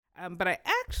But I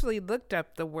actually looked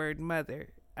up the word mother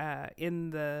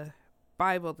in the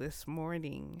Bible this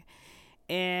morning.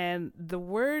 And the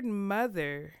word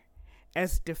mother,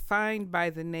 as defined by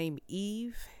the name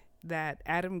Eve that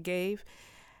Adam gave,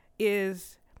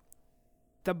 is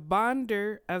the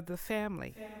bonder of the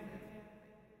family.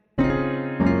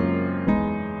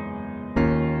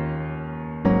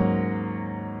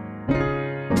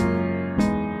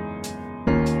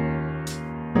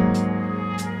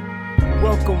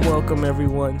 Welcome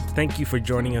everyone. Thank you for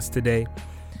joining us today.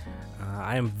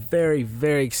 I am very,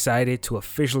 very excited to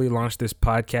officially launch this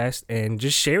podcast and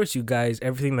just share with you guys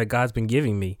everything that God's been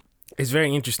giving me. It's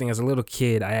very interesting. As a little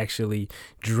kid, I actually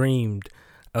dreamed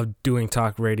of doing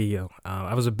talk radio.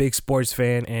 I was a big sports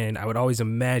fan, and I would always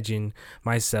imagine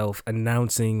myself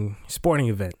announcing sporting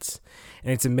events.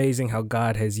 And it's amazing how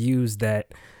God has used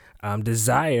that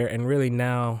desire, and really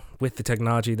now with the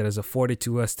technology that is afforded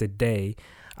to us today,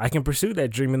 I can pursue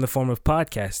that dream in the form of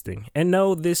podcasting. And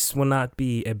no, this will not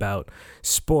be about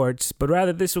sports, but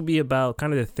rather this will be about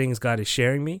kind of the things God is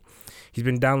sharing me. He's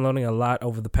been downloading a lot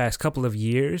over the past couple of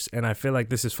years, and I feel like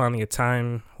this is finally a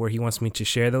time where he wants me to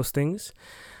share those things.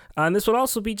 And this will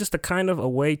also be just a kind of a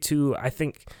way to, I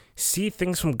think, see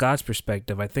things from God's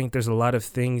perspective. I think there's a lot of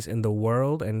things in the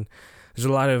world, and there's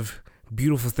a lot of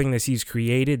beautiful things that he's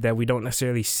created that we don't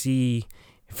necessarily see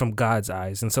from God's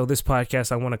eyes. And so this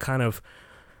podcast, I want to kind of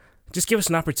just give us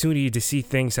an opportunity to see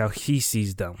things how he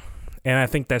sees them. And I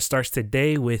think that starts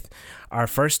today with our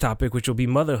first topic, which will be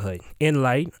motherhood. In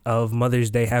light of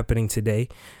Mother's Day happening today,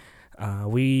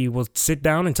 we will sit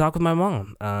down and talk with my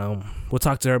mom. We'll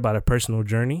talk to her about her personal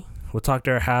journey. We'll talk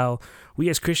to her how we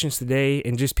as Christians today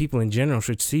and just people in general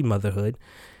should see motherhood.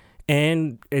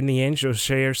 And in the end, she'll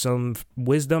share some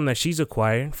wisdom that she's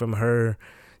acquired from her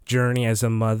journey as a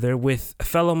mother with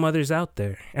fellow mothers out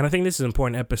there. And I think this is an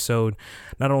important episode,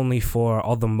 not only for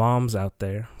all the moms out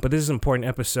there, but this is an important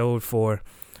episode for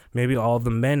maybe all the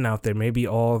men out there, maybe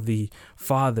all the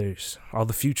fathers, all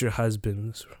the future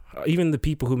husbands, even the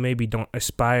people who maybe don't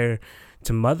aspire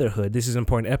to motherhood. This is an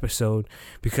important episode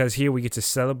because here we get to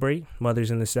celebrate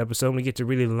mothers in this episode, and we get to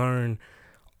really learn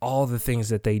all the things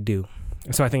that they do.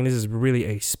 And so I think this is really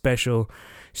a special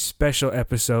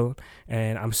episode,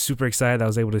 and I'm super excited I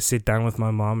was able to sit down with my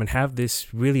mom and have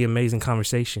this really amazing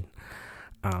conversation.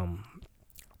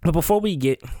 But before we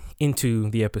get into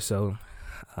the episode,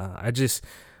 I just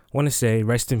want to say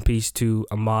rest in peace to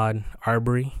Ahmaud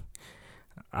Arbery.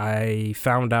 I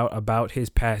found out about his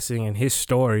passing and his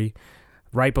story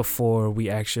right before we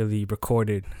actually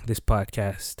recorded this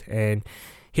podcast. And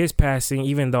his passing,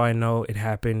 even though I know it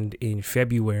happened in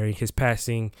February, his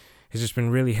passing has just been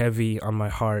really heavy on my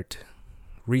heart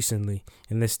recently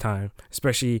in this time,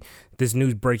 especially this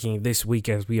news breaking this week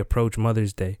as we approach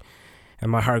Mother's Day.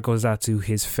 And my heart goes out to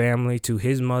his family, to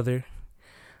his mother.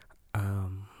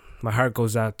 My heart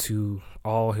goes out to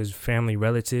all his family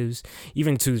relatives,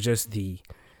 even to just the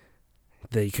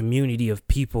community of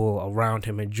people around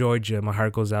him in Georgia. My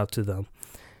heart goes out to them.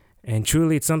 And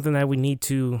truly, it's something that we need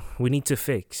to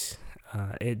fix.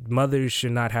 Mothers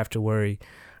should not have to worry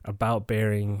about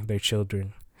bearing their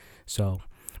children. So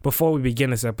before we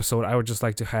begin this episode, I would just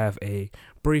like to have a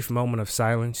brief moment of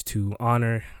silence to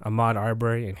honor Ahmaud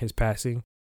Arbery and his passing.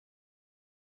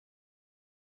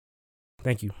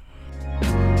 Thank you.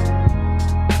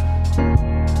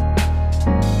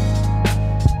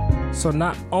 So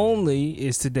not only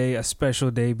is today a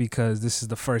special day because this is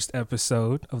the first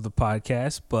episode of the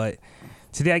podcast, but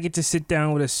today I get to sit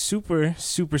down with a super,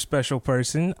 super special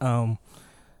person.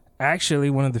 Actually,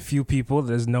 one of the few people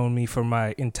that has known me for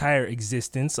my entire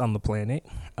existence on the planet.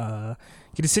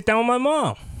 Get to sit down with my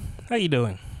mom. How you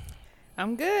doing?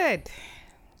 I'm good.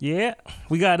 Yeah,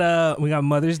 we got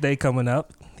Mother's Day coming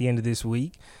up at the end of this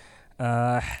week.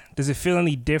 Does it feel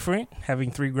any different having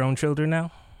 3 grown children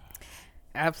now?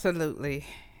 Absolutely.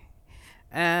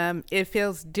 It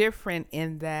feels different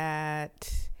in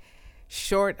that,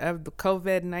 short of the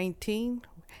COVID-19,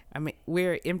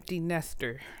 we're an empty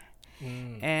nester.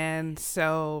 And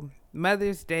so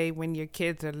Mother's Day when your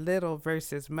kids are little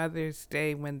versus Mother's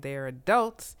Day when they're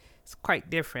adults is quite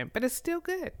different, but it's still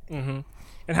good. Mm-hmm.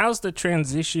 And how's the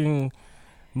transition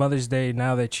Mother's Day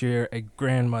now that you're a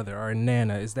grandmother or a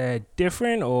nana? Is that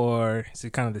different or is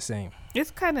it kind of the same? It's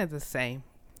kind of the same.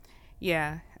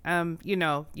 Yeah.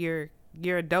 Your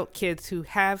adult kids who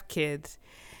have kids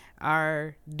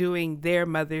are doing their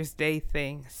Mother's Day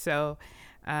thing. So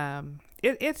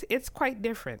it's quite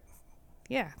different.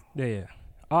 Yeah.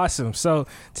 Awesome. So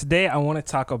today I want to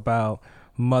talk about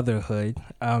motherhood.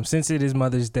 Since it is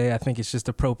Mother's Day, I think it's just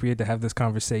appropriate to have this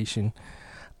conversation.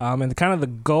 And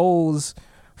the goals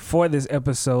for this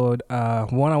episode.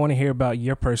 One, I want to hear about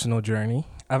your personal journey.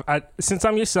 Since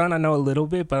I'm your son, I know a little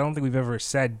bit, but I don't think we've ever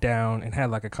sat down and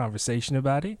had like a conversation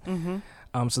about it.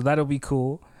 So that'll be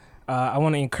cool. I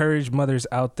want to encourage mothers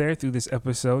out there through this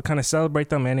episode, kind of celebrate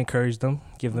them and encourage them,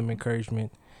 give them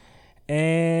encouragement.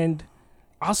 And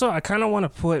also, I kind of want to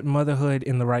put motherhood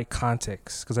in the right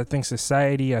context, because I think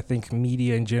society, I think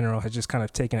media in general has just kind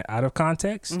of taken it out of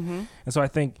context. And so I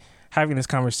think having this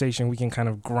conversation, we can kind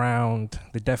of ground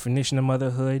the definition of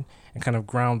motherhood and kind of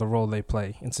ground the role they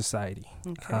play in society.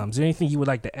 Okay. Is there anything you would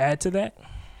like to add to that?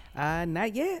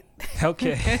 Not yet.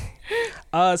 Okay.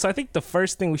 So I think the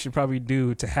first thing we should probably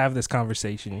do to have this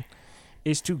conversation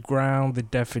is to ground the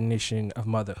definition of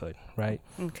motherhood, right?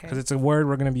 Okay. Because it's a word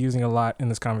we're going to be using a lot in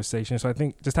this conversation. So I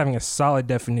think just having a solid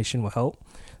definition will help.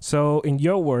 So in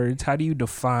your words, how do you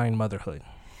define motherhood?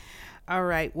 All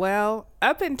right. Well,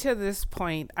 up until this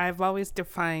point, I've always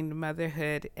defined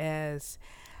motherhood as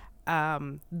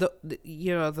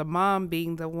the mom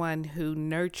being the one who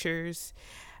nurtures,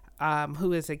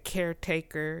 who is a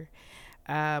caretaker,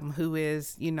 who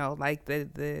is, like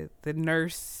the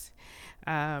nurse,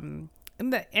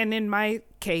 and in my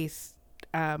case,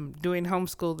 doing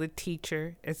homeschool, the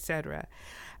teacher, etc.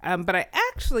 But I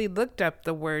actually looked up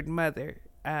the word mother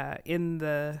in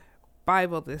the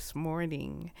Bible this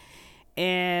morning,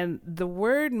 and the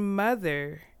word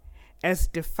mother, as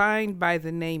defined by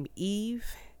the name Eve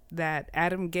that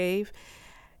Adam gave,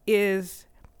 is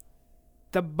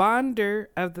the bonder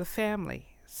of the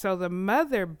family. So the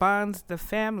mother bonds the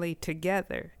family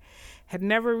together. Had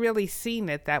never really seen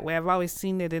it that way. I've always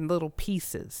seen it in little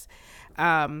pieces.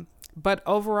 But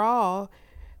overall,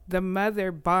 the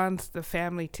mother bonds the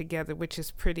family together, which is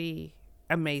pretty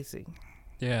amazing.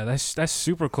 Yeah, that's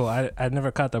super cool. I'd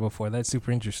never caught that before. That's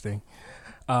super interesting.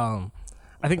 I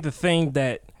think the thing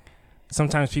that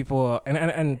sometimes people,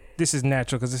 and this is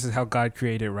natural because this is how God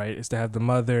created, right, is to have the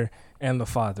mother and the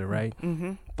father, right?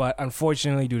 But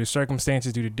unfortunately, due to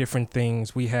circumstances, due to different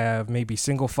things, we have maybe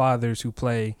single fathers who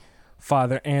play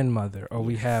father and mother, or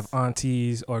we have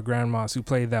aunties or grandmas who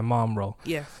play that mom role.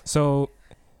 Yeah. So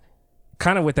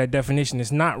kind of with that definition,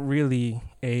 it's not really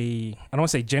I don't want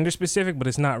to say gender specific, but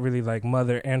it's not really like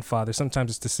mother and father.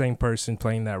 Sometimes it's the same person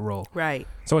playing that role. Right.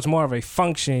 So it's more of a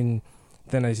function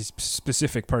than a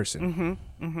specific person.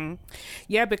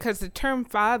 Yeah, because the term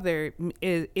father,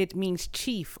 it means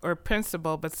chief or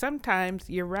principal, but sometimes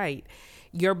you're right.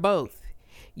 You're both.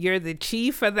 You're the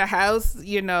chief of the house, and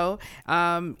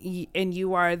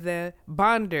you are the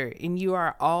bonder, and you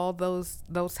are all those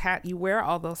hats. You wear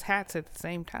all those hats at the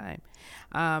same time.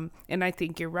 And I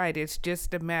think you're right. It's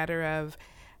just a matter of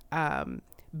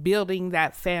building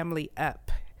that family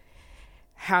up.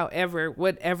 However,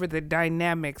 whatever the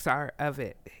dynamics are of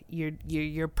it,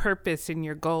 your purpose and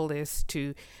your goal is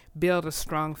to build a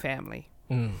strong family.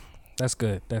 That's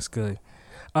good. That's good.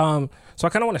 So I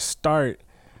kind of want to start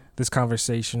this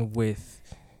conversation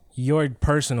with your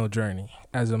personal journey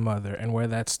as a mother and where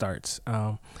that starts.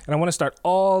 And I want to start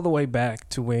all the way back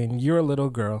to when you're a little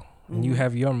girl and you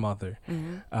have your mother.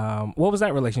 What was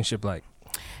that relationship like?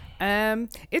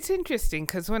 It's interesting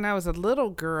because when I was a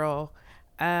little girl,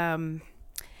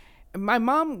 my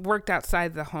mom worked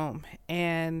outside the home,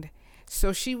 and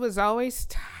so she was always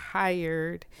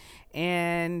tired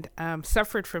and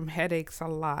suffered from headaches a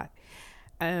lot.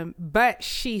 But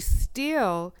she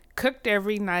still cooked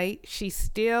every night. She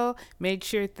still made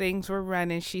sure things were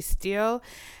running. She still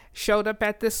showed up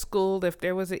at the school if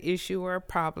there was an issue or a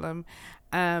problem.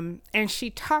 And she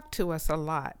talked to us a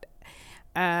lot.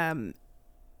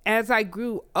 As I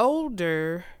grew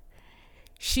older,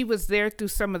 she was there through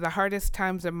some of the hardest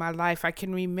times of my life. I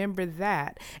can remember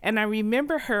that. And I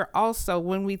remember her also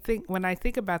when I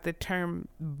think about the term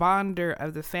bonder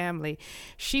of the family,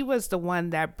 she was the one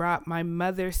that brought my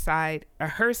mother's side, or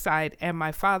her side, and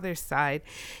my father's side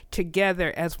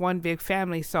together as one big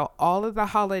family. So all of the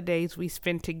holidays we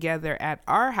spent together at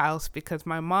our house because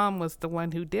my mom was the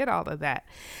one who did all of that.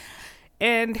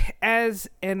 And as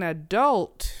an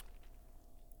adult,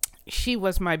 she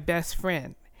was my best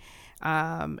friend.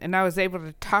 And I was able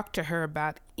to talk to her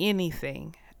about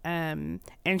anything. And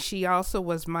she also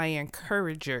was my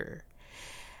encourager.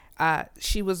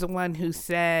 She was the one who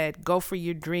said, go for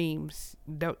your dreams.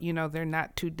 They're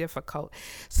not too difficult.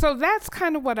 So that's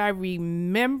kind of what I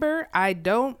remember. I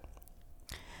don't,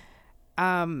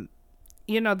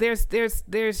 there's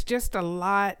just a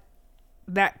lot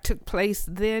that took place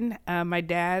then. My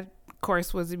dad, of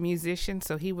course, was a musician,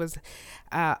 so he was,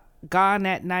 gone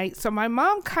at night. So my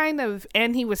mom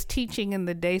and he was teaching in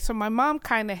the day. So my mom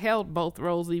kind of held both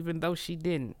roles, even though she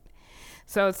didn't.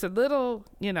 So it's a little,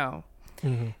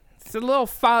 it's a little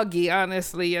foggy,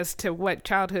 honestly, as to what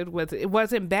childhood was. It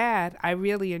wasn't bad. I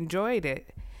really enjoyed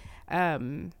it.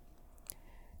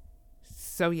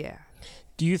 So yeah.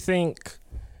 Do you think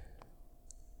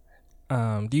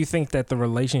that the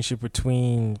relationship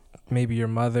between maybe your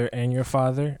mother and your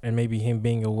father, and maybe him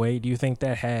being away, do you think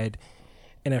that had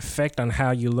an effect on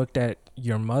how you looked at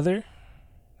your mother?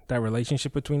 That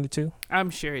relationship between the two? I'm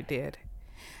sure it did.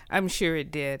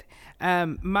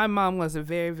 My mom was a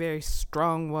very, very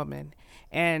strong woman,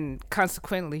 and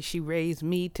consequently, she raised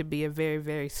me to be a very,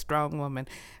 very strong woman.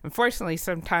 Unfortunately,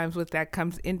 sometimes with that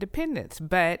comes independence.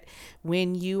 But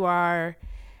when you are,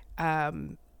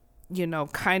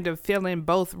 kind of filling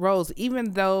both roles,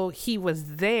 even though he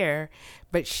was there,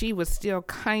 but she was still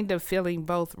kind of filling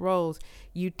both roles,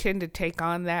 you tend to take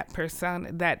on that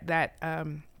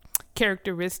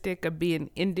characteristic of being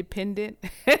independent,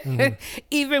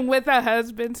 even with a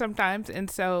husband sometimes. And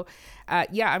so,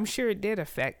 I'm sure it did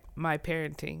affect my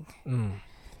parenting.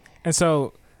 And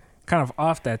so, kind of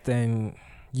off that, then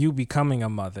you becoming a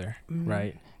mother,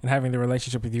 right? And having the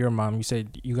relationship with your mom, you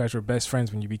said you guys were best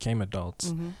friends when you became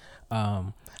adults.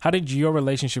 How did your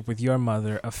relationship with your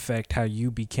mother affect how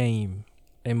you became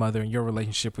a mother and your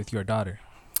relationship with your daughter?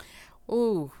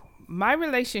 Ooh, my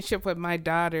relationship with my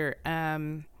daughter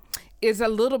is a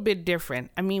little bit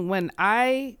different. I mean, when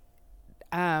I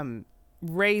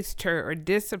raised her or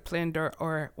disciplined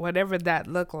or whatever that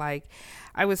looked like,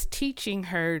 I was teaching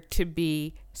her to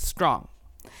be strong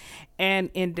and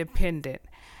independent.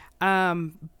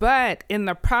 But in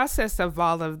the process of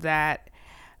all of that,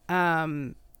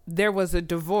 there was a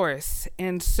divorce.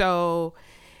 And so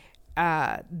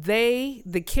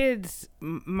the kids,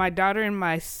 my daughter and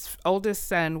my oldest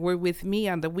son, were with me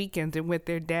on the weekends and with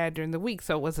their dad during the week.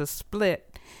 So it was a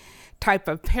split type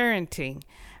of parenting.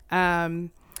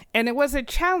 And it was a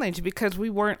challenge because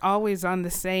we weren't always on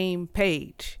the same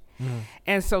page.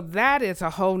 And so that is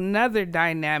a whole nother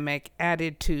dynamic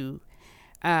added to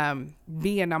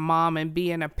being a mom and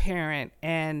being a parent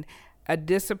and a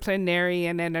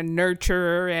disciplinarian and a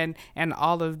nurturer and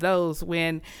all of those.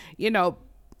 When,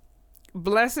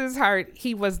 bless his heart,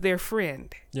 he was their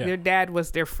friend. Yeah. Their dad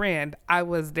was their friend. I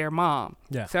was their mom.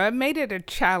 Yeah. So it made it a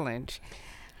challenge.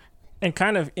 And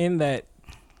kind of in that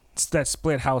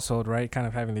split household, right? Kind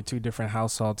of having the two different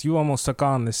households, you almost took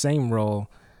on the same role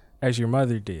as your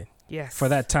mother did. Yes. For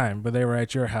that time, but they were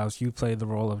at your house. You played the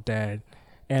role of dad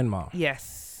and mom.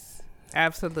 Yes,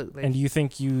 absolutely. And do you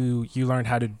think you learned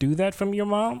how to do that from your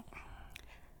mom?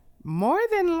 More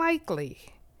than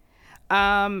likely.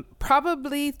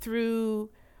 Probably through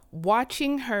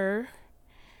watching her,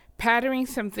 patterning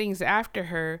some things after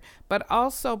her, but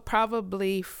also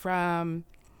probably from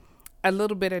a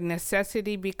little bit of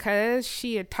necessity because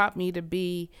she had taught me to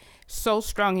be so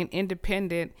strong and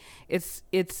independent. It's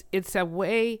a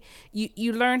way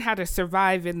you learn how to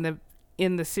survive in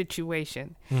the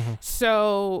situation.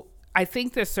 So I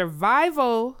think the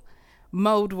survival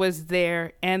mode was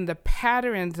there, and the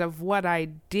patterns of what I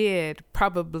did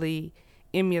probably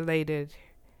emulated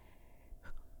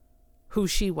who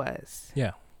she was.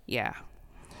 Yeah.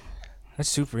 That's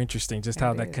super interesting, just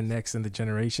how that connects in the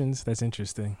generations. That's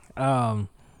interesting.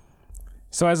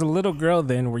 So as a little girl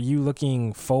then, were you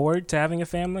looking forward to having a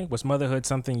family? Was motherhood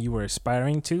something you were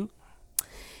aspiring to?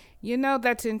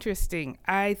 That's interesting.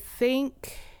 I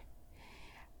think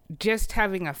just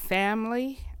having a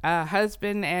family, a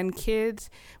husband and kids,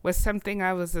 was something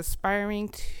I was aspiring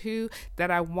to, that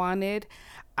I wanted.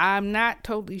 I'm not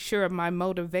totally sure of my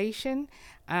motivation,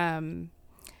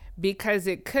 because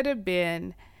it could have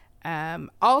been,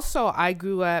 also I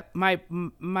grew up, my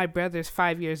brother's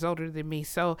 5 years older than me,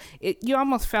 so you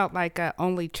almost felt like an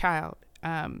only child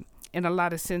in a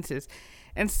lot of senses.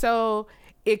 And so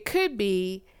it could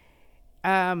be,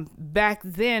 back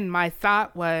then my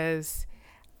thought was,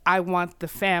 I want the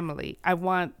family. I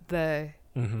want the,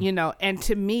 and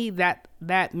to me that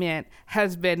meant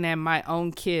husband and my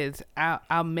own kids.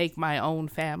 I'll make my own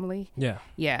family.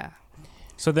 Yeah.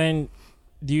 So then,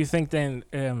 do you think then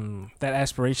that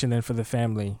aspiration then for the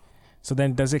family, so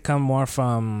then does it come more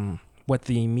from what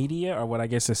the media or what I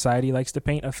guess society likes to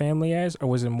paint a family as, or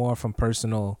was it more from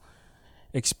personal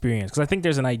experience? Because I think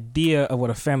there's an idea of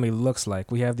what a family looks like.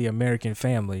 We have the American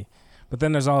family, but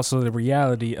then there's also the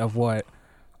reality of what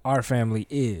our family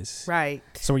is. Right.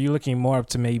 So are you looking more up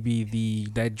to maybe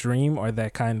that dream or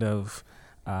that kind of,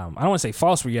 I don't want to say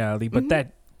false reality, but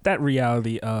that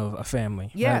reality of a family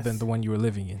rather than the one you were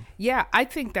living in? Yeah, I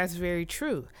think that's very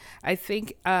true. I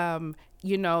think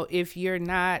if you're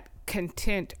not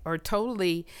content or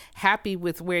totally happy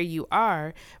with where you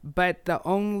are, but the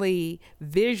only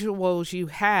visuals you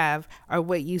have are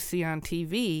what you see on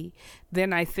TV,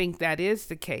 then I think that is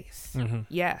the case.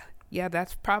 Yeah,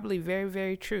 that's probably very,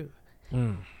 very true.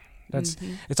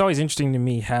 It's always interesting to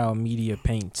me how media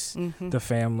paints the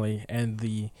family and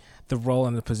the role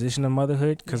and the position of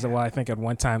motherhood, because while I think at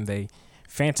one time they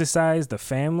fantasize the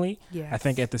family, I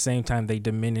think at the same time they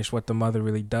diminish what the mother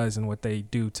really does and what they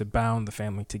do to bound the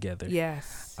family together.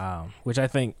 Yes. Which I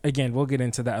think, again, we'll get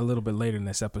into that a little bit later in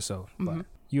this episode. But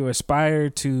you aspire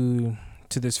to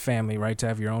this family, right? To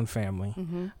have your own family.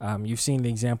 You've seen the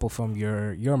example from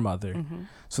your mother.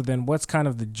 So then what's kind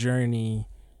of the journey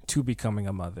to becoming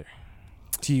a mother,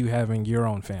 to you having your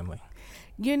own family?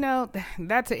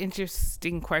 That's an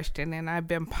interesting question, and I've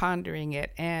been pondering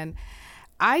it. And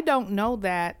I don't know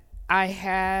that I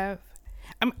have.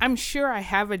 I'm sure I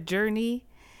have a journey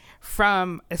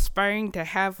from aspiring to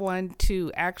have one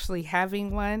to actually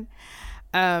having one.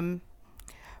 But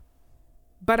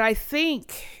I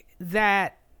think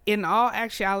that in all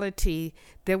actuality,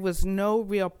 there was no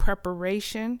real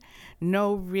preparation,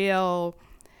 no real,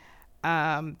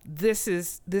 this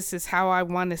is how I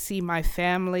want to see my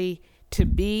family to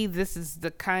be. This is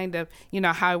the kind of,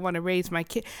 how I want to raise my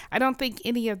kid. I don't think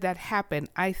any of that happened.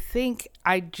 I think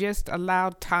I just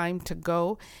allowed time to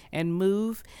go and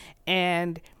move.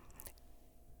 And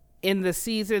in the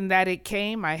season that it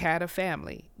came, I had a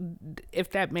family, if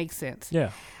that makes sense.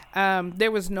 Yeah.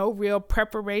 There was no real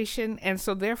preparation. And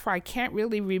so therefore I can't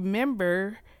really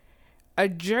remember a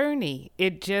journey.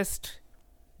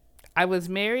 I was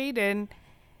married and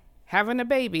having a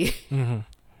baby.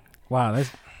 Wow.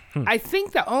 I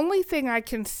think the only thing I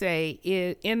can say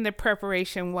in the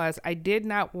preparation was I did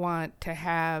not want to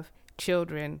have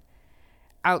children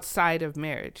outside of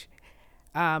marriage.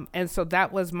 And so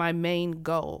that was my main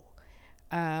goal.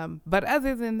 But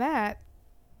other than that.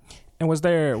 And was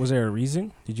there a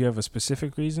reason? Did you have a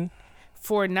specific reason?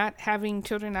 For not having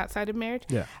children outside of marriage?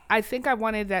 Yeah. I think I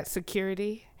wanted that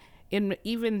security.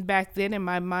 Even back then in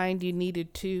my mind, you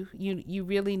needed two. You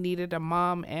really needed a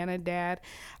mom and a dad.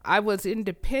 I was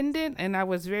independent and I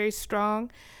was very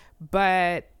strong,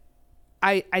 but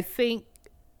I think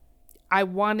I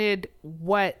wanted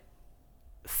what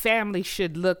family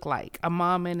should look like, a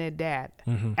mom and a dad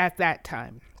at that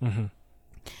time.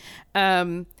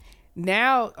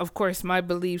 Now, of course, my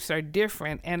beliefs are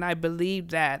different, and I believe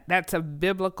that that's a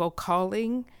biblical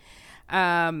calling.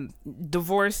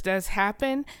 Divorce does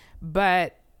happen,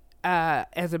 but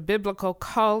as a biblical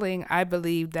calling, I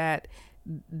believe that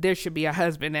there should be a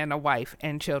husband and a wife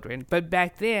and children. But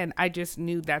back then, I just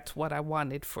knew that's what I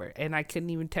wanted for, and I couldn't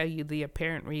even tell you the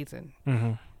apparent reason.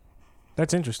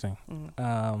 That's interesting.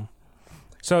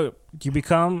 So you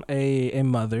become a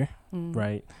mother,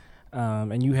 right?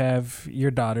 And you have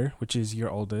your daughter, which is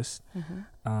your oldest.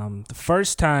 The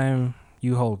first time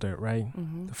you hold her, right?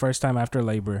 The first time after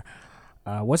labor,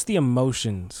 what's the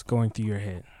emotions going through your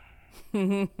head?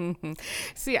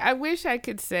 See, I wish I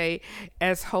could say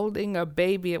as holding a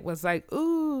baby, it was like,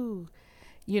 ooh,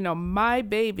 my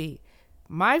baby.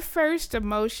 My first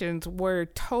emotions were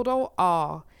total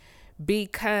awe,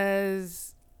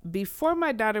 because before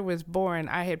my daughter was born,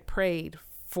 I had prayed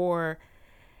for,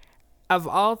 of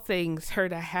all things, her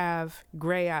to have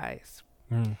gray eyes.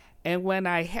 And when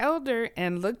I held her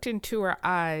and looked into her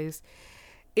eyes,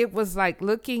 it was like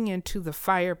looking into the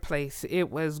fireplace.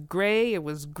 It was gray, it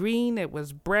was green, it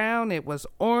was brown, it was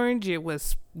orange, it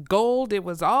was gold. It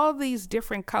was all these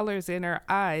different colors in her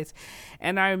eyes.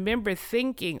 And I remember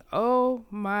thinking, oh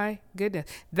my goodness,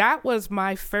 that was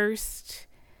my first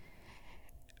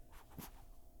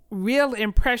real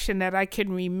impression that I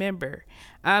can remember.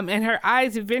 And her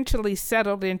eyes eventually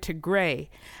settled into gray.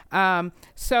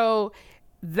 So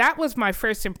that was my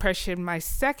first impression. My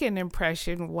second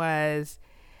impression was,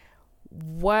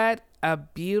 what a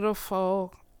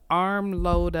beautiful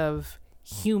armload of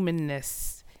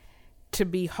humanness to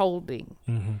be holding.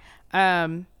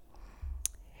 And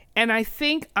I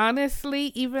think,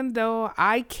 honestly, even though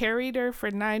I carried her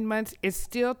for 9 months, it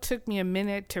still took me a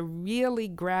minute to really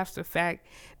grasp the fact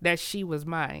that she was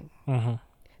mine.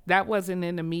 That wasn't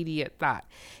an immediate thought.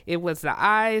 It was the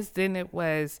eyes, then it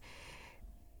was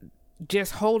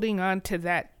just holding on to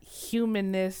that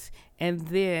humanness, and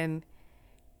then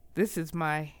this is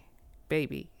my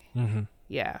baby.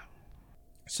 Yeah.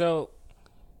 So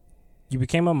you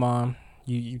became a mom.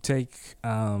 You take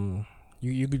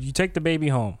you take the baby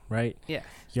home, right? Yeah.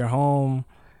 You're home.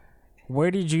 Where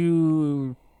did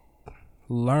you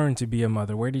learn to be a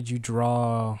mother? Where did you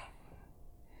draw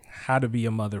how to be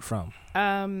a mother from?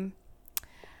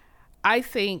 I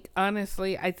think,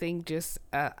 honestly, just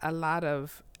a lot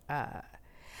of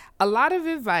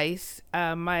advice.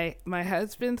 My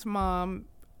husband's mom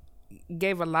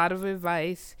gave a lot of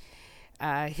advice.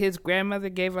 His grandmother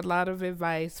gave a lot of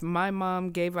advice. My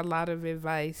mom gave a lot of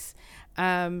advice.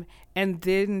 And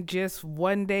then just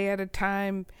one day at a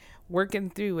time, working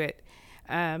through it.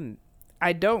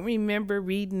 I don't remember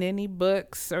reading any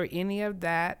books or any of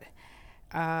that.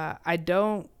 I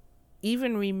don't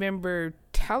even remember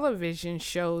television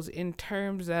shows in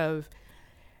terms of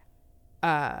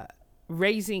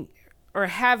raising or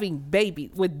having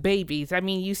babies. I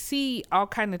mean, you see all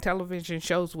kind of television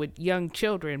shows with young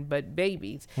children, but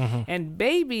babies. Mm-hmm. And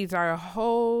babies are a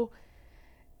whole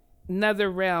another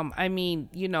realm. I mean,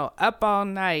 up all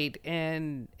night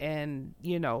and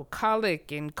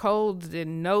colic and colds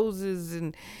and noses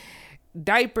and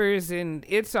diapers, and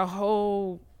it's a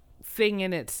whole thing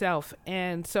in itself.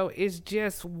 And so it's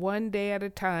just one day at a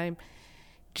time,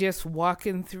 just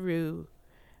walking through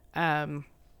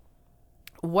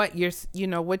what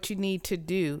what you need to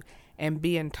do, and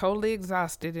being totally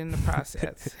exhausted in the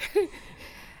process.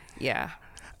 Yeah.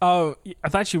 Oh, I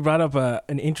thought you brought up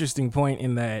an interesting point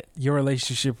in that your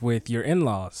relationship with your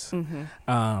in-laws. Mm-hmm.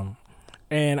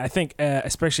 And I think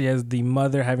especially as the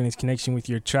mother, having this connection with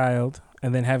your child,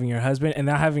 and then having your husband, and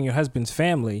now having your husband's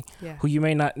family, who you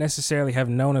may not necessarily have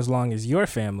known as long as your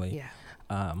family.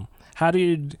 Yeah.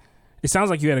 It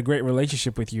sounds like you had a great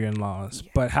relationship with your in-laws,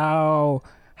 but how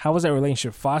was that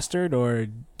relationship fostered, or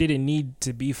did it need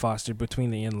to be fostered between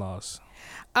the in-laws?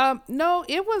 No,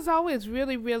 it was always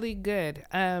really, really good.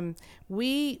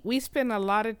 We spent a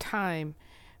lot of time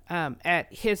at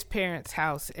his parents'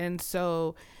 house, and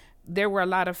so there were a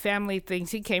lot of family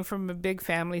things. He came from a big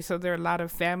family, so there are a lot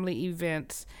of family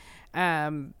events,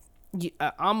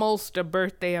 almost a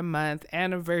birthday a month,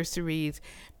 anniversaries,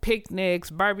 picnics,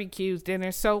 barbecues,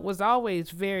 dinners. So it was always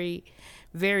very,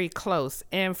 very close.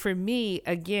 And for me,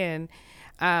 again,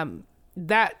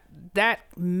 that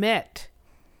met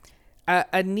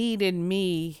a need in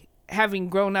me, having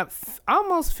grown up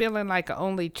almost feeling like an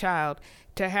only child,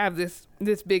 to have this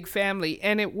big family.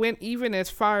 And it went even as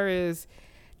far as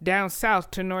down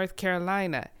south to North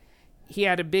Carolina. He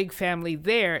had a big family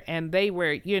there, and they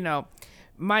were,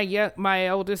 my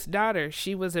oldest daughter,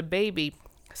 she was a baby,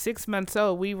 6 months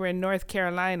old. We were in North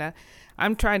Carolina.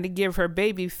 I'm trying to give her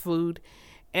baby food,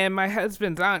 and my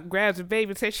husband's aunt grabs the baby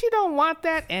and said, "She don't want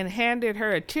that," and handed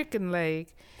her a chicken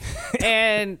leg.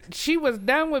 And she was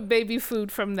done with baby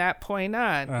food from that point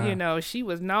on. Uh-huh. She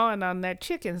was gnawing on that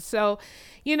chicken. So,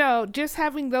 just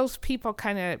having those people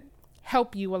kind of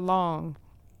help you along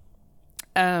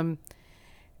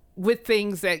with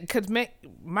things that could make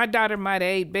my daughter might have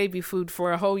ate baby food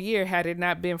for a whole year had it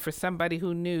not been for somebody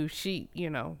who knew she.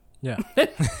 Yeah.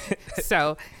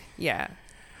 So, yeah.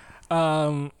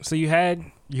 So you had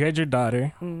your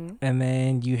daughter, mm-hmm. and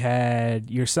then you had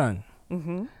your son.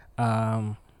 Mm-hmm.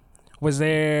 Was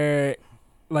there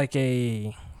like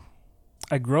a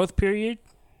growth period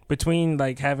between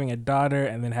like having a daughter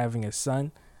and then having a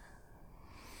son,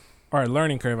 or a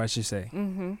learning curve, I should say?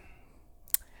 Mm-hmm.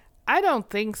 I don't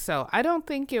think so. I don't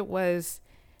think it was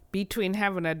between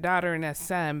having a daughter and a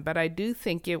son, but I do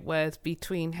think it was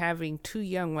between having two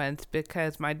young ones,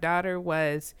 because my daughter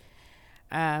was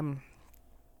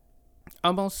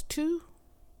almost 2.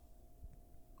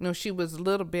 No, she was a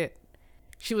little bit.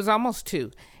 She was almost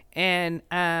 2. And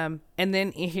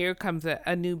then here comes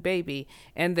a new baby,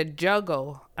 and the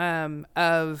juggle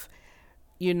of,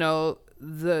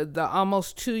 the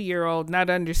almost 2-year-old not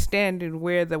understanding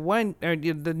where the one or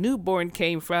the newborn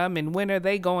came from, and when are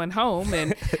they going home,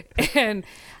 and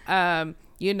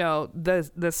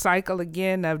the cycle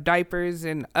again of diapers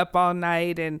and up all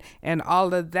night and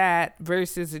all of that,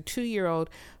 versus a 2-year-old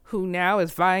who now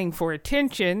is vying for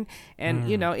attention. And,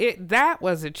 that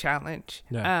was a challenge.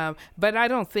 Yeah. But I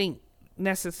don't think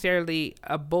necessarily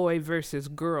a boy versus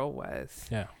girl was.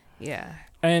 Yeah. Yeah.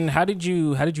 And how did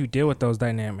you deal with those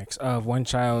dynamics of one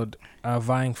child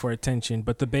vying for attention,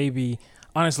 but the baby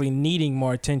honestly needing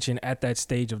more attention at that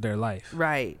stage of their life?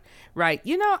 Right.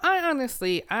 I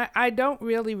honestly, I don't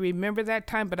really remember that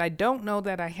time, but I don't know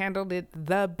that I handled it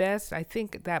the best. I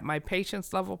think that my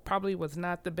patience level probably was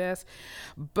not the best,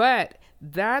 but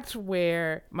that's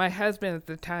where my husband at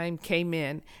the time came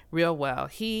in real well.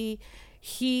 He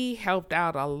helped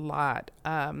out a lot.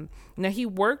 Now he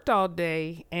worked all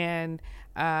day, and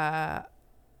I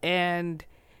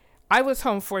was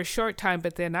home for a short time,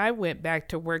 but then I went back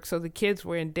to work, so the kids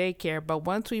were in daycare. But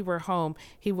once we were home,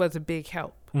 he was a big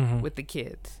help with the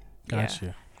kids.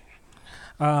 Gotcha.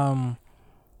 Yeah.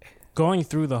 Going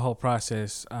through the whole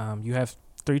process, you have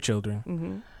 3 children.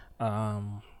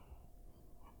 Mm-hmm.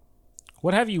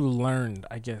 What have you learned,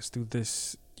 I guess, through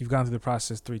this? You've gone through the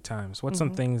process 3 times. What's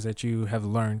some things that you have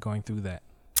learned going through that?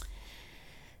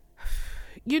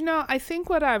 I think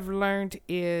what I've learned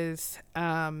is,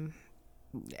 as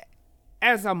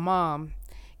a mom,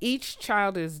 each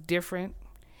child is different.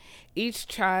 Each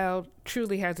child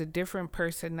truly has a different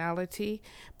personality,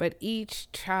 but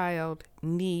each child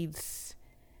needs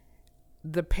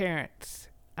the parents,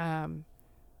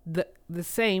 the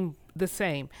same.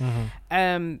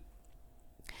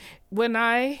 When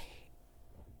I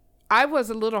was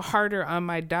a little harder on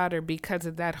my daughter because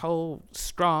of that whole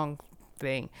strong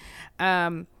thing.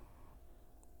 And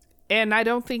I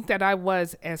don't think that I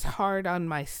was as hard on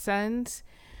my sons,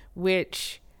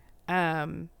 which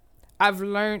I've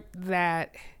learned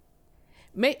that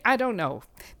I don't know.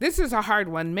 This is a hard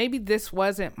one. Maybe this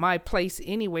wasn't my place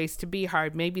anyways to be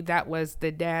hard. Maybe that was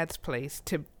the dad's place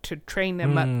to train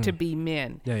them up to be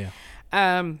men. Yeah.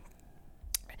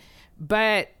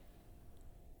 But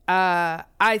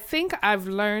I think I've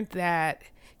learned that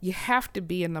you have to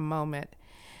be in the moment.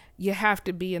 You have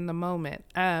to be in the moment.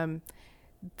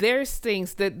 There's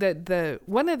things that the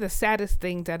one of the saddest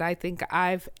things that I think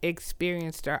I've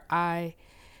experienced or I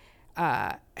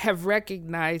have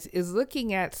recognized is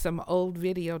looking at some old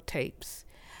videotapes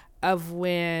of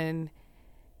when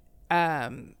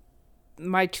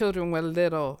my children were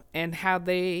little and how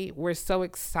they were so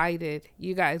excited.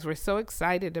 You guys were so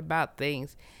excited about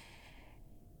things.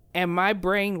 And my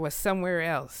brain was somewhere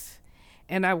else.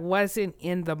 And I wasn't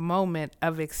in the moment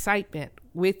of excitement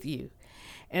with you.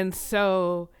 And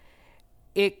so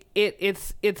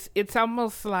it's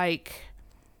almost like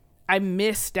I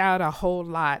missed out a whole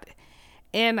lot.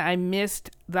 And I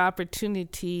missed the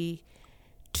opportunity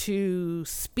to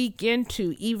speak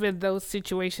into even those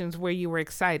situations where you were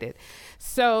excited.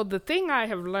 So the thing I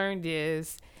have learned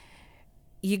is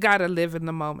you got to live in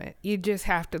the moment. You just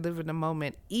have to live in the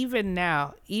moment. Even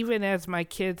now, even as my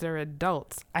kids are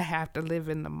adults, I have to live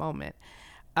in the moment.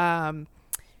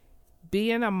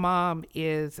 Being a mom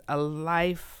is a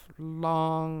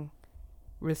lifelong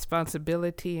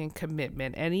responsibility and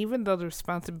commitment. And even though the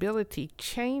responsibility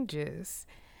changes,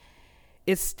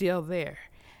 it's still there.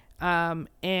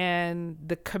 And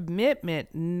the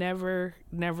commitment never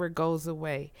goes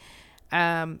away.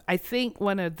 I think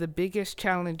one of the biggest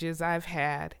challenges I've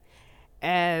had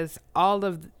as all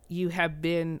of you have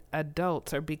been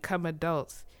adults or become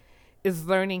adults is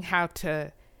learning how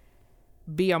to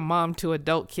be a mom to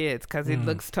adult kids, because it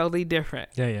looks totally different.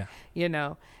 Yeah.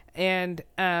 And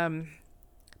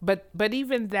but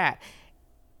even that,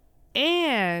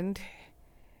 and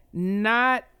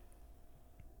not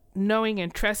knowing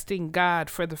and trusting God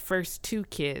for the first 2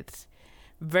 kids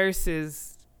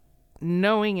versus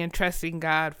knowing and trusting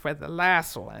God for the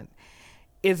last one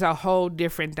is a whole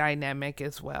different dynamic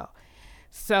as well.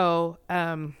 So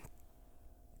I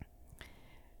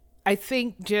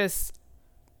think just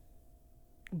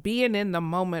being in the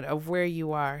moment of where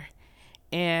you are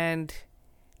and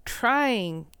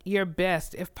trying your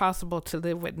best, if possible, to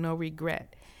live with no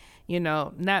regret.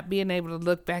 Not being able to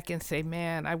look back and say,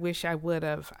 man, I wish I would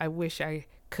have, I wish I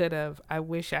could have, I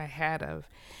wish I had have.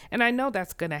 And I know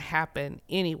that's going to happen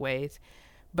anyways,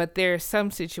 but there are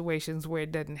some situations where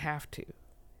it doesn't have to.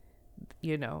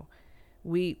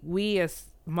 We as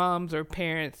moms or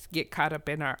parents get caught up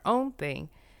in our own thing,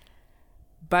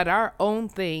 but our own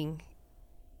thing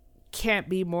can't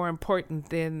be more important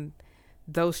than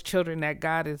those children that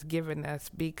God has given us,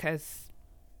 because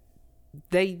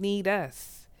they need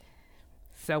us.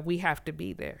 So we have to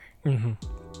be there.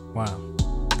 Mm-hmm. Wow.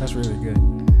 That's really good.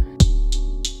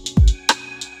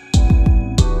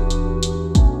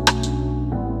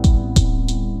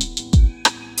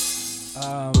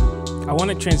 I want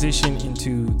to transition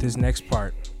into this next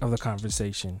part of the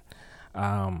conversation.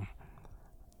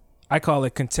 I call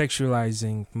it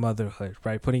contextualizing motherhood,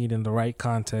 right? Putting it in the right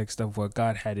context of what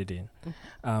God had it in.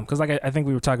 Because I think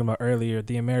we were talking about earlier,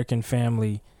 the American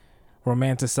family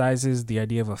romanticizes the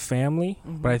idea of a family,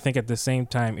 but I think at the same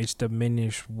time it's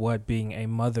diminished what being a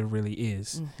mother really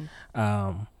is.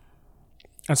 And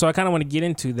so I kind of want to get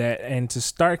into that, and to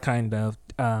start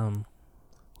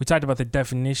we talked about the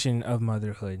definition of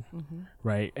motherhood,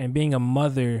 right? And being a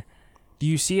mother, do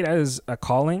you see it as a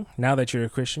calling now that you're a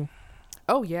Christian?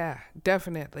 Oh yeah,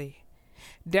 definitely.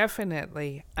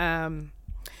 Even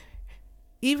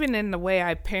in the way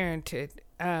I parented,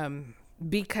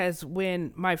 because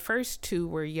when my first 2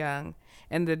 were young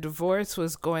and the divorce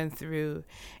was going through,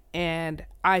 and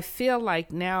I feel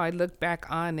like now I look back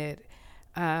on it,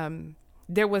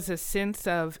 there was a sense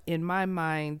of, in my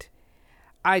mind,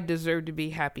 I deserve to be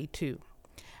happy too.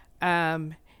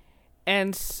 And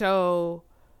so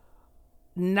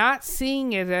not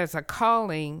seeing it as a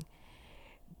calling,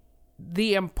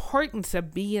 the importance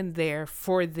of being there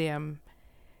for them,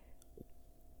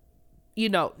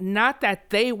 not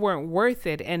that they weren't worth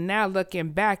it. And now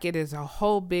looking back, it is a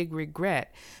whole big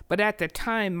regret. But at the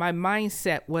time, my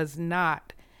mindset was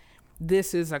not,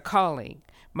 this is a calling.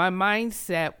 My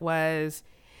mindset was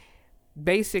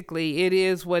basically, it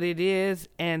is what it is.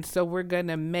 And so we're going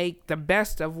to make the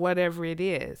best of whatever it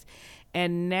is.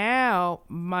 And now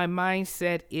my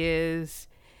mindset is,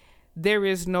 there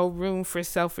is no room for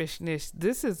selfishness.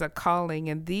 This is a calling,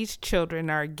 and these children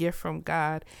are a gift from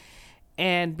God.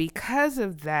 And because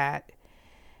of that,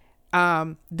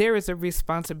 there is a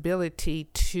responsibility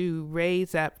to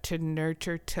raise up, to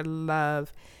nurture, to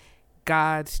love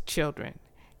God's children.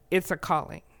 It's a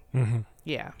calling. Mm-hmm.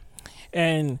 Yeah.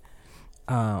 And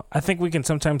I think we can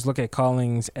sometimes look at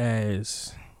callings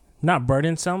as not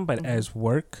burdensome, but as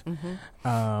work.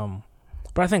 Mm-hmm.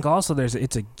 But I think also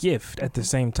it's a gift at the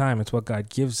same time. It's what God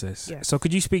gives us. Yes. So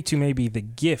could you speak to maybe the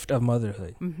gift of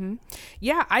motherhood? Mm-hmm.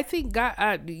 Yeah, I think God,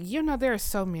 there are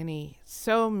so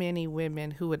many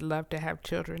women who would love to have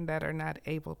children that are not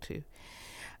able to.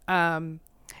 And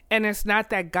it's not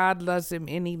that God loves them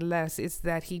any less. It's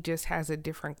that he just has a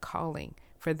different calling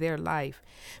for their life.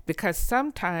 Because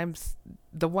sometimes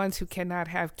the ones who cannot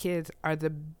have kids are the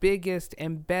biggest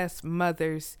and best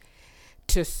mothers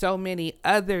to so many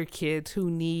other kids who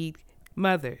need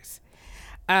mothers,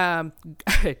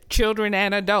 children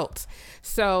and adults.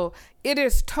 So it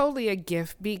is totally a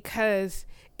gift, because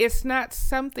it's not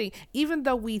something, even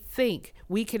though we think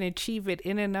we can achieve it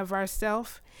in and of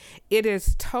ourselves, it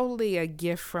is totally a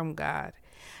gift from God.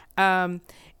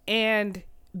 And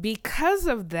because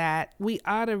of that, we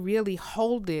ought to really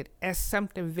hold it as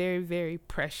something very, very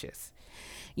precious.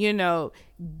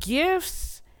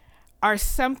 Gifts are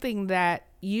something that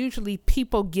usually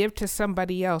people give to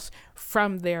somebody else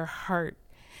from their heart.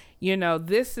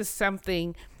 This is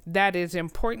something that is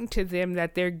important to them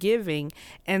that they're giving,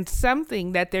 and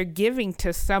something that they're giving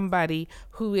to somebody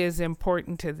who is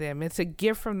important to them. It's a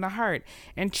gift from the heart.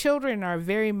 And children are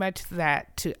very much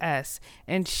that to us,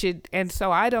 and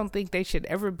so I don't think they should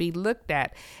ever be looked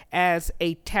at as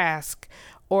a task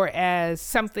or as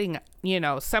something,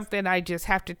 something I just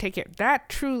have to take care of. That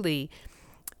truly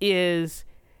is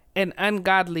an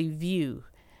ungodly view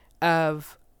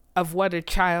of what a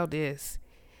child is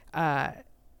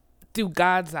through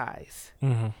God's eyes.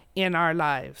 Mm-hmm. In our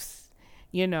lives,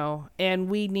 and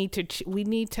we need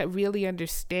to really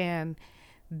understand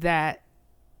that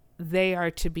they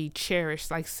are to be cherished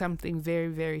like something very,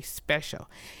 very special.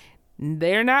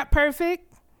 They're not perfect.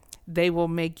 They will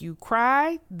make you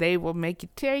cry. They will make you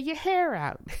tear your hair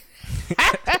out.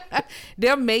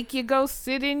 They'll make you go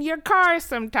sit in your car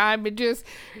sometime and just,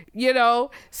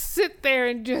 sit there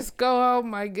and just go, oh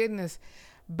my goodness.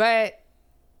 But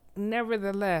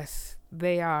nevertheless,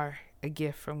 they are a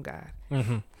gift from God.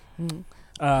 Mm-hmm.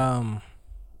 Mm-hmm.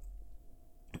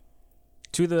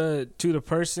 To the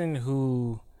person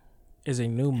who is a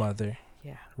new mother,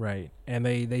 yeah, right, and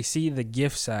they see the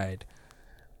gift side,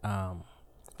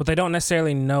 but they don't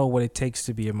necessarily know what it takes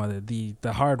to be a mother. The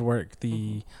hard work,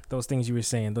 those things you were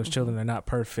saying. Those children are not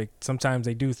perfect. Sometimes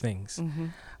they do things.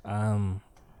 Mm-hmm.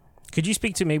 Could you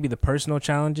speak to maybe the personal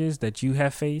challenges that you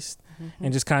have faced,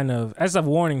 and just kind of as a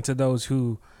warning to those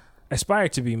who aspire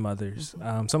to be mothers,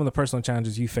 some of the personal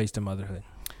challenges you faced in motherhood?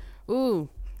 Ooh,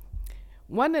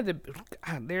 one of the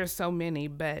there's so many,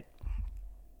 but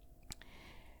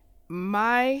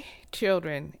my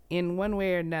children, in one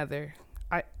way or another,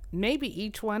 maybe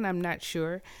each one, I'm not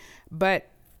sure, but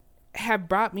have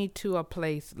brought me to a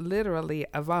place literally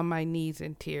of on my knees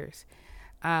in tears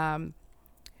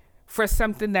for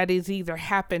something that has either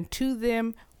happened to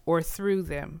them or through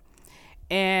them.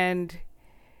 And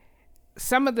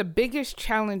some of the biggest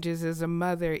challenges as a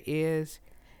mother is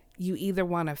you either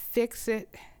want to fix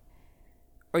it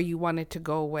or you want it to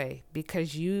go away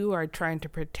because you are trying to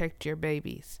protect your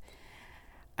babies.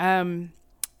 And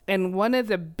one of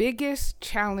the biggest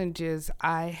challenges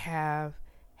I have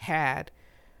had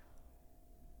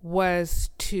was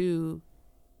to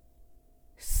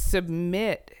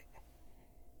submit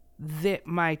that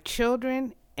my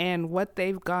children and what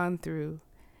they've gone through,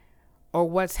 or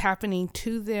what's happening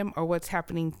to them or what's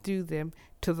happening through them,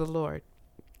 to the Lord.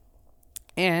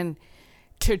 And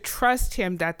to trust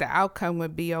him that the outcome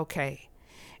would be okay.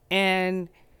 And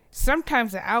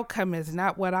sometimes the outcome is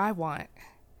not what I want.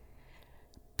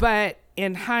 But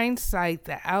in hindsight,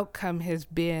 the outcome has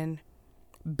been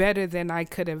better than I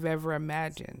could have ever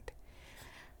imagined.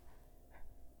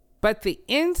 But the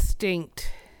instinct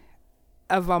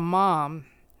of a mom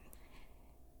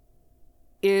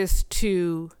is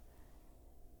to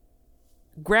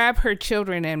grab her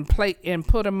children and play and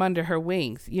put them under her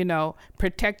wings,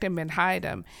 protect them and hide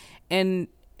them. And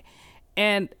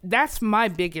that's my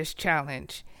biggest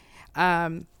challenge.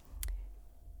 One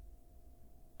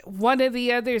of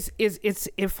the others is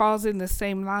it falls in the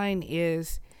same line,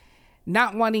 is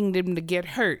not wanting them to get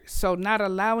hurt. So not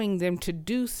allowing them to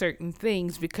do certain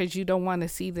things because you don't want to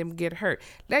see them get hurt.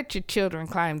 Let your children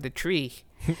climb the tree,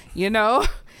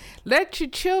 let your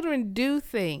children do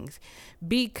things,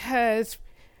 because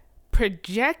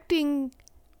projecting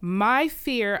my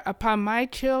fear upon my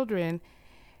children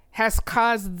has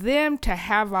caused them to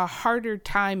have a harder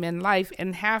time in life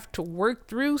and have to work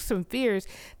through some fears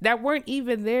that weren't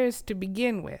even theirs to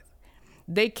begin with.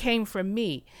 They came from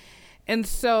me. And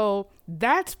so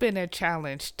that's been a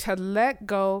challenge, to let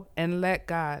go and let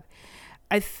God.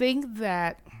 I think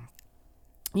that,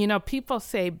 people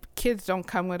say kids don't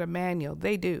come with a manual.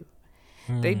 They do.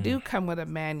 They do come with a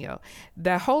manual.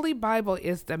 The Holy Bible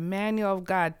is the manual of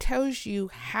God. Tells you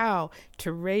how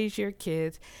to raise your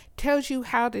kids, tells you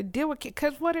how to deal with kids.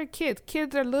 Because what are kids?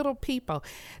 Kids are little people.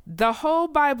 The whole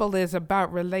Bible is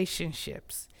about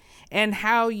relationships and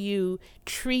how you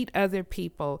treat other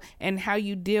people and how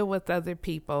you deal with other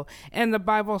people. And the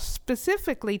Bible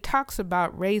specifically talks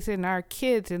about raising our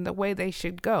kids in the way they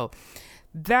should go.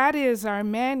 That is our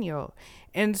manual.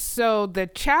 And so the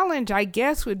challenge, I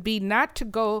guess, would be not to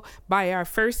go by our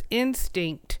first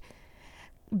instinct,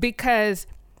 because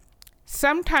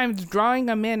sometimes drawing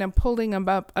them in and pulling them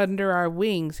up under our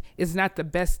wings is not the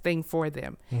best thing for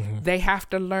them. Mm-hmm. They have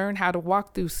to learn how to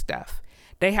walk through stuff.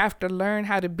 They have to learn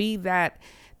how to be that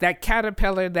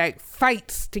caterpillar that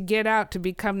fights to get out to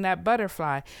become that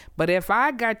butterfly. But if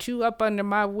I got you up under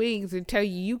my wings and tell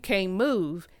you can't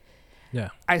move,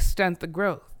 I stunt the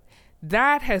growth.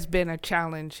 That has been a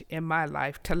challenge in my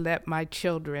life, to let my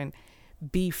children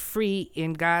be free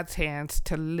in God's hands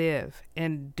to live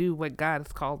and do what God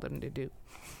has called them to do.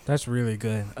 That's really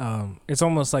good. It's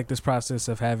almost like this process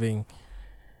of having,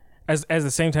 as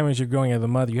the same time as you're growing as a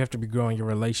mother, you have to be growing your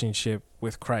relationship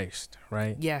with Christ,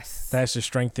 right? Yes. That's to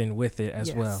strengthen with it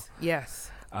as well. Yes.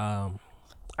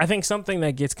 I think something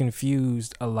that gets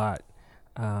confused a lot,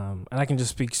 and I can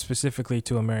just speak specifically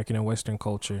to American and Western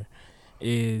culture,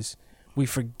 is we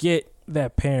forget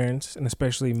that parents, and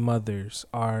especially mothers,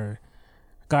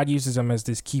 God uses them as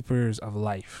these keepers of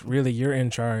life. Really, you're in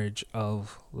charge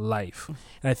of life.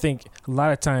 And I think a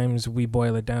lot of times we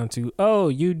boil it down to,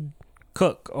 you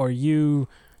cook, or you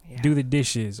do the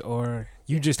dishes, or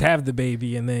you just have the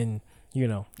baby, and then,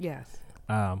 Yes.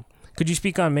 Could you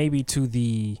speak on maybe to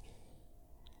the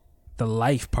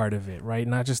life part of it, right?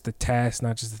 Not just the task,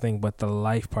 not just the thing, but the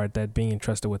life part, that being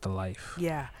entrusted with the life.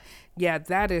 Yeah,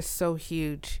 that is so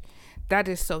huge. That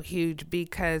is so huge,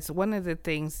 because one of the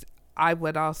things I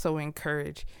would also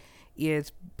encourage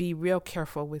is be real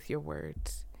careful with your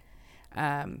words.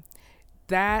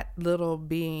 That little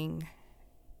being,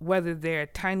 whether they're a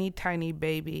tiny, tiny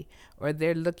baby or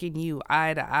they're looking you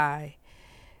eye to eye,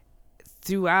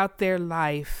 throughout their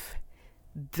life,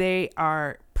 they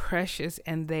are precious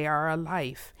and they are a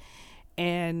life.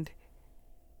 And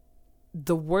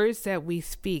the words that we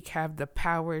speak have the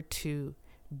power to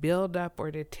build up or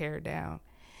to tear down.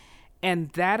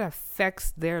 And that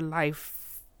affects their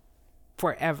life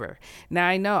forever. Now,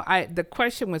 I know the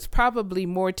question was probably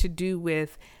more to do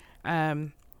with,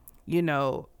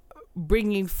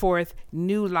 bringing forth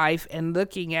new life and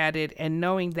looking at it and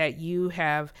knowing that you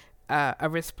have a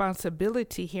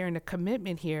responsibility here and a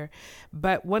commitment here.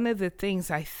 But one of the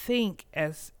things I think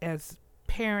as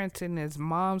parents and as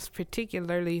moms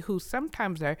particularly, who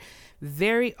sometimes are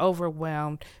very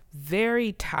overwhelmed,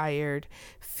 very tired,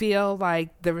 feel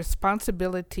like the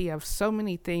responsibility of so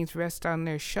many things rests on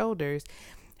their shoulders,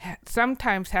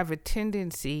 sometimes have a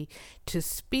tendency to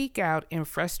speak out in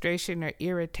frustration or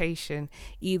irritation,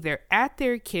 either at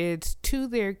their kids, to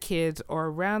their kids, or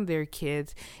around their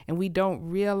kids, and we don't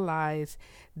realize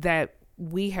that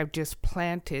we have just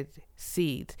planted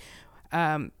seeds.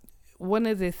 One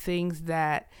of the things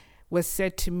that was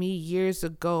said to me years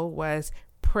ago was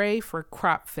pray for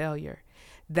crop failure,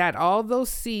 that all those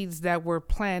seeds that were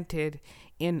planted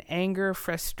in anger,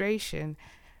 frustration,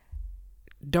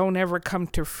 don't ever come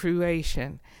to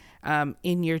fruition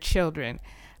in your children.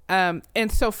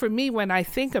 And so for me, when I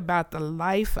think about the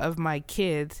life of my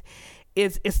kids,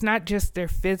 it's not just their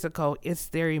physical, it's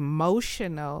their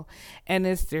emotional, and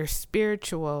it's their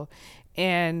spiritual.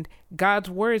 And God's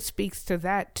word speaks to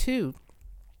that too.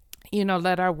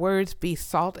 Let our words be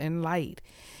salt and light,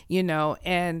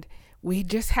 and we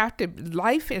just have to,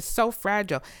 life is so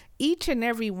fragile. Each and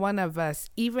every one of us,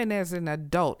 even as an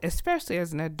adult, especially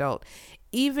as an adult,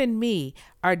 even me,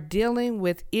 are dealing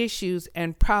with issues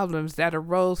and problems that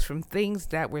arose from things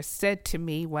that were said to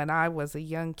me when I was a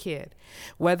young kid.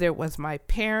 Whether it was my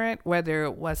parent, whether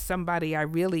it was somebody I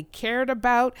really cared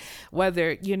about,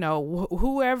 whether,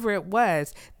 whoever it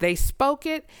was, they spoke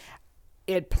it.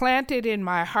 It planted in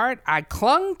my heart. I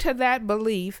clung to that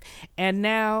belief, and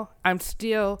now I'm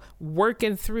still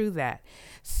working through that.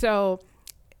 So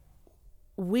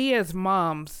we as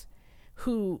moms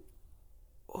who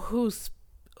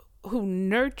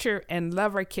nurture and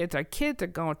love our kids are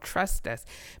going to trust us,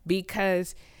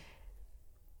 because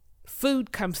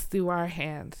food comes through our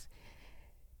hands.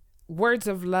 Words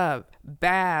of love,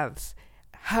 baths,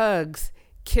 hugs,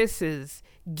 kisses,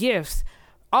 gifts,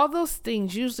 all those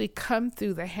things usually come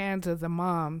through the hands of the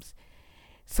moms.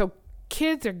 So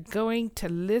kids are going to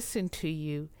listen to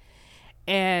you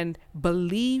and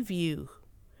believe you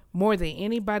more than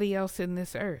anybody else in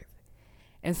this earth.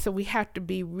 And so we have to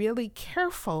be really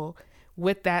careful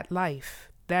with that life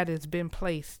that has been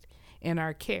placed in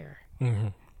our care. Mm-hmm.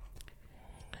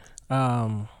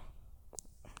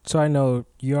 So I know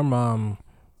your mom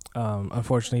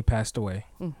unfortunately passed away.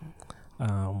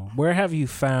 Mm-hmm. Where have you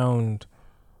found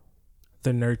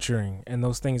the nurturing and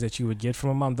those things that you would get from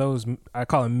a mom? Those, I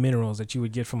call them minerals that you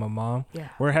would get from a mom. Yeah.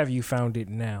 Where have you found it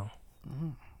now? Mm-hmm.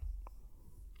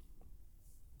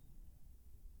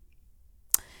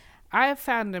 I have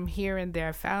found them here and there.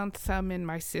 I found some in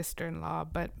my sister-in-law,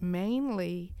 but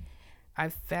mainly I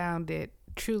found it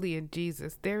truly in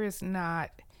Jesus. There is not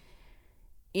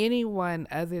anyone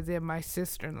other than my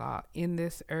sister-in-law in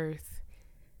this earth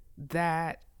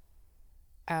that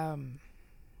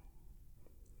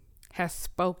has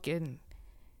spoken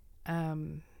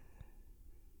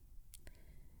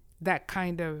that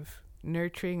kind of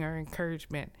nurturing or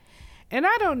encouragement. And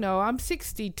I don't know, I'm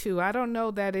 62. I don't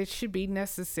know that it should be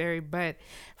necessary, but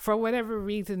for whatever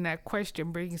reason, that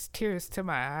question brings tears to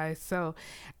my eyes. So,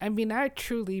 I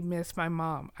truly miss my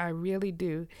mom. I really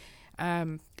do.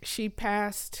 She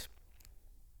passed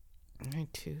in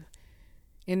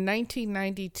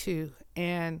 1992,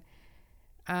 and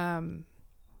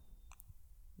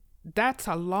that's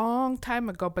a long time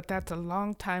ago, but that's a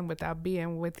long time without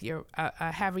being with your,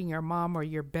 having your mom or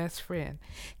your best friend.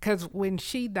 Because when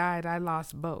she died, I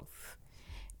lost both.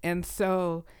 And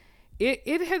so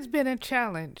it has been a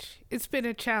challenge. It's been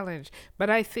a challenge. But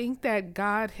I think that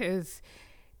God has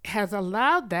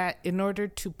allowed that in order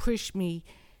to push me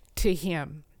to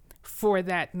Him for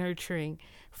that nurturing,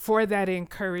 for that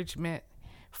encouragement,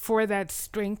 for that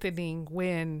strengthening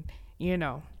when,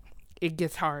 it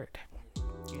gets hard.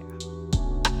 Yeah.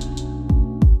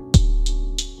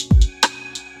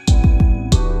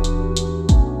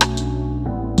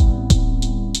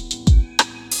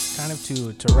 Kind of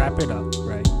to wrap it up,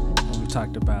 right? What we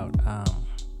talked about.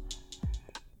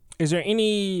 Is there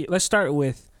any? Let's start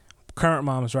with current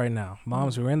moms right now.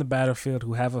 Moms who are in the battlefield,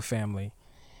 who have a family.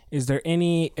 Is there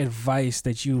any advice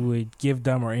that you would give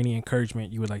them, or any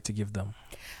encouragement you would like to give them?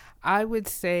 I would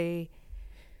say,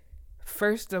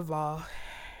 first of all,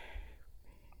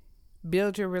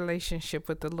 build your relationship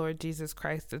with the Lord Jesus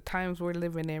Christ. The times we're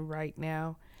living in right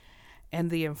now and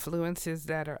the influences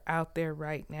that are out there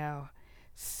right now,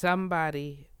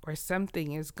 somebody or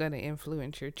something is going to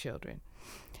influence your children.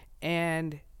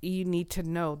 And you need to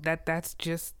know that that's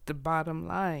just the bottom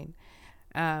line.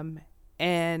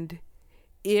 And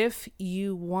if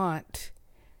you want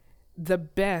the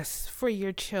best for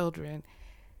your children,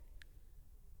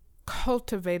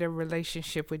 cultivate a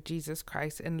relationship with Jesus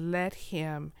Christ and let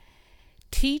Him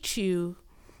teach you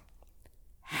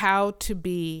how to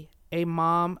be a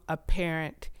mom, a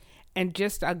parent, and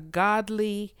just a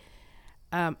godly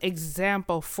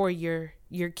example for your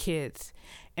kids,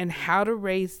 and how to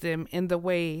raise them in the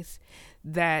ways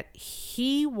that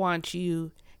He wants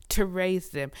you to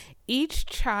raise them. Each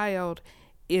child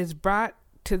is brought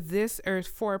to this earth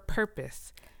for a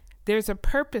purpose. There's a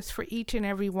purpose for each and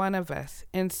every one of us.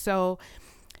 And so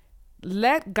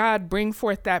let God bring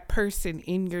forth that person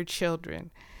in your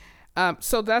children.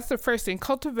 So that's the first thing.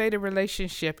 Cultivate a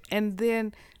relationship, and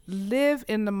then live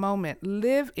in the moment.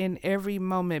 Live in every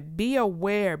moment. Be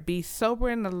aware, be sober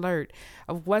and alert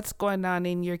of what's going on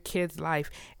in your kid's life,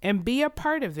 and be a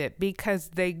part of it, because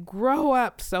they grow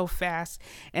up so fast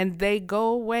and they go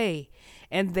away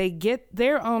and they get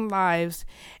their own lives.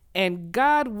 And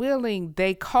God willing,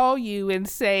 they call you and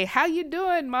say, "How you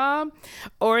doing, Mom?"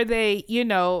 Or they,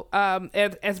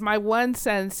 as my one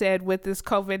son said with this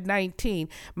COVID-19,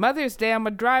 "Mother's Day, I'm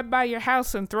going to drive by your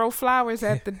house and throw flowers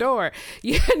at the door."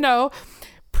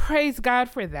 Praise God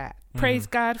for that. Praise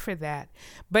God for that.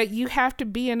 But you have to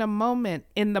be in the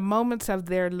moments of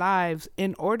their lives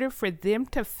in order for them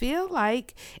to feel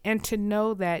like and to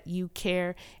know that you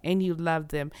care and you love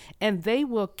them. And they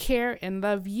will care and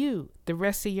love you the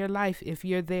rest of your life if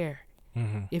you're there.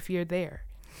 If you're there.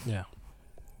 Yeah.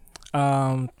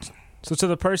 So to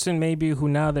the person maybe who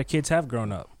now their kids have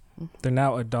grown up, they're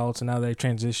now adults and now they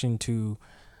transition to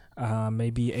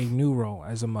maybe a new role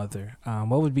as a mother.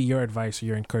 What would be your advice or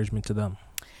your encouragement to them?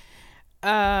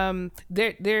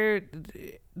 Their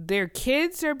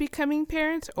kids are becoming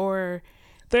parents, or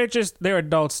they're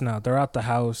adults now. They're out the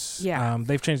house. Yeah.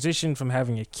 They've transitioned from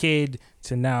having a kid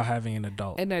to now having an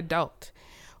adult.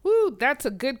 Ooh, that's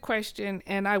a good question,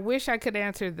 and I wish I could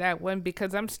answer that one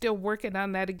because I'm still working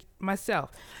on that myself.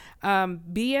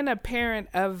 Being a parent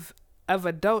of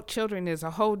adult children is a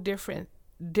whole different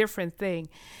thing,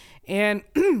 and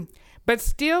but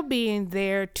still being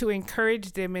there to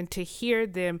encourage them and to hear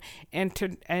them and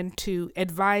to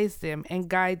advise them and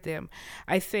guide them,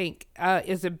 I think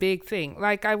is a big thing.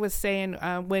 Like I was saying,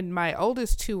 when my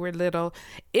oldest two were little,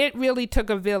 it really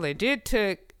took a village. It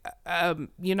took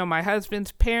my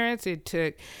husband's parents, it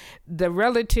took the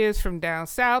relatives from down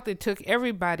south, it took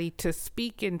everybody to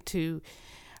speak into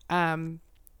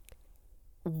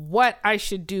what I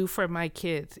should do for my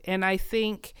kids. And I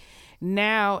think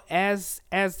now as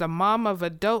the mom of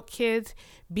adult kids,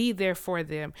 be there for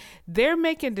them. They're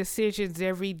making decisions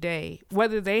every day,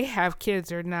 whether they have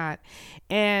kids or not.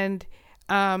 And,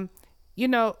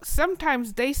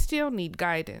 sometimes they still need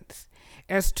guidance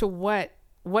as to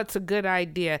what's a good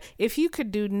idea. If you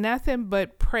could do nothing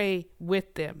but pray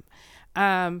with them,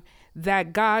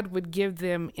 that God would give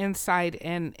them insight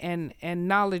and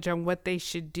knowledge on what they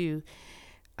should do.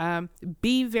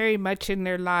 Be very much in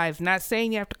their lives. Not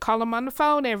saying you have to call them on the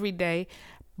phone every day,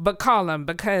 but call them,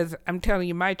 because I'm telling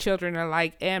you, my children are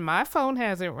like, and my phone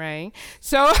hasn't rang.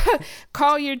 So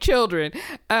call your children,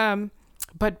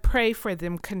 but pray for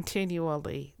them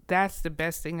continually. That's the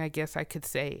best thing I guess I could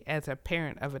say as a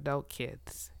parent of adult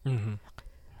kids. Mm-hmm.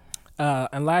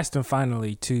 And last and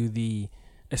finally, to the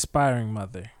aspiring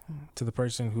mother, to the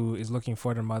person who is looking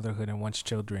for their motherhood and wants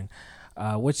children,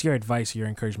 what's your advice or your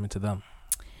encouragement to them?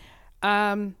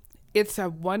 It's a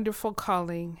wonderful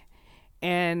calling,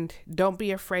 and don't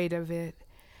be afraid of it,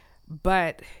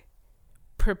 but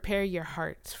prepare your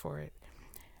hearts for it.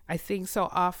 I think so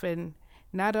often,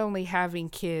 not only having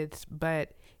kids,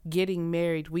 but getting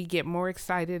married, we get more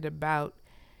excited about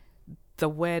the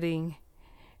wedding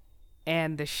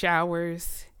and the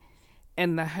showers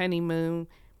and the honeymoon.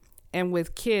 And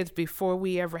with kids, before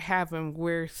we ever have them,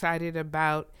 we're excited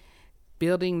about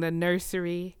building the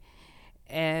nursery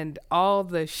and all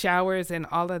the showers and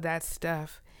all of that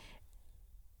stuff.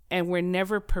 And we're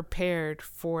never prepared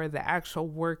for the actual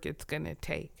work it's going to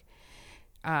take.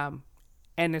 And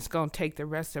it's going to take the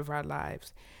rest of our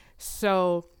lives.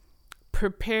 So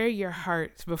prepare your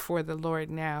hearts before the Lord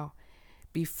now,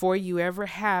 before you ever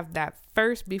have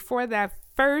before that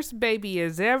first baby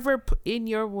is ever in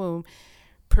your womb.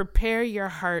 Prepare your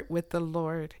heart with the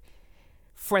Lord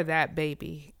for that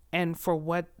baby and for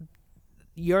what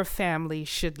your family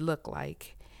should look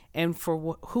like, and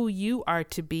for who you are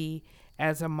to be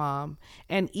as a mom,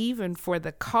 and even for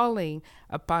the calling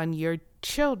upon your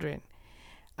children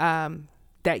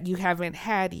that you haven't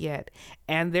had yet,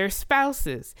 and their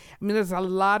spouses. I mean, there's a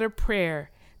lot of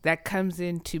prayer that comes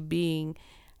into being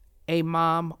a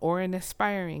mom or an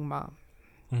aspiring mom.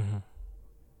 Mm-hmm.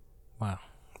 Wow,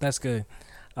 that's good.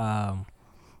 I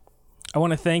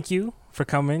want to thank you for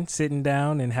coming, sitting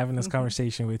down, and having this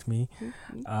conversation with me.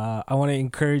 I want to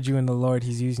encourage you in the Lord.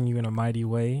 He's using you in a mighty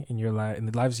way in your life, in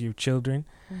the lives of your children.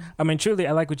 I mean, truly,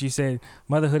 I like what you said.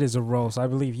 Motherhood is a role. So I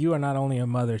believe you are not only a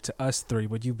mother to us three,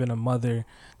 but you've been a mother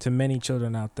to many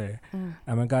children out there.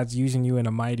 I mean, God's using you in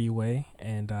a mighty way.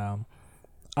 And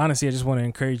honestly, I just want to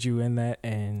encourage you in that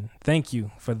and thank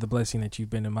you for the blessing that you've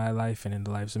been in my life and in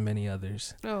the lives of many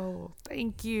others. Oh,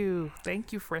 thank you.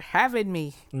 Thank you for having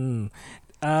me.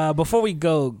 Before we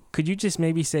go, could you just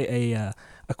maybe say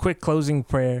a quick closing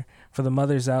prayer for the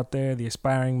mothers out there, the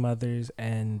aspiring mothers,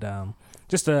 and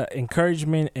just an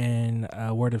encouragement and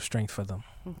a word of strength for them?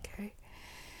 Okay.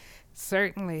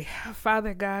 Certainly.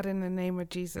 Father God, in the name of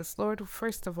Jesus, Lord,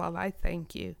 first of all, I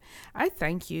thank you. I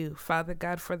thank you, Father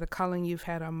God, for the calling you've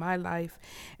had on my life.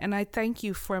 And I thank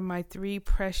you for my three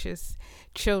precious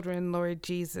children, Lord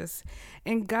Jesus.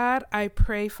 And God, I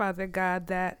pray, Father God,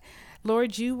 that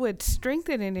Lord, you would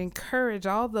strengthen and encourage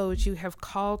all those you have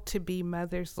called to be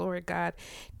mothers, Lord God.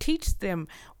 Teach them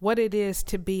what it is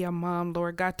to be a mom,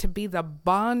 Lord God, to be the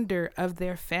bonder of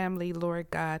their family, Lord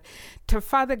God. To,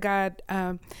 Father God,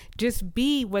 just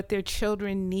be what their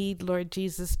children need, Lord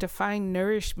Jesus, to find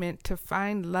nourishment, to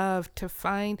find love, to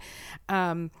find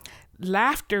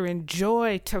laughter and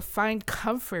joy, to find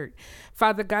comfort,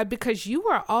 Father God, because you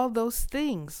are all those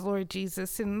things, Lord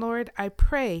Jesus. And Lord, I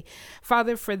pray,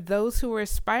 Father, for those who are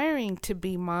aspiring to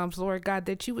be moms, Lord God,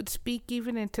 that you would speak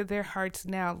even into their hearts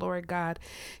now, Lord God,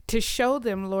 to show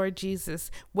them, Lord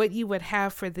Jesus, what you would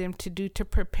have for them to do, to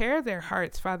prepare their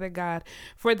hearts, Father God,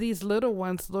 for these little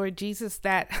ones, Lord Jesus,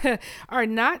 that are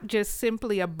not just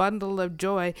simply a bundle of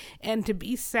joy and to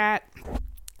be sat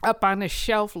up on a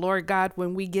shelf, Lord God,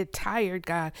 when we get tired,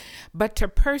 God, but to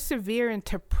persevere and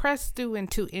to press through and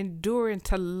to endure and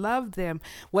to love them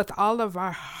with all of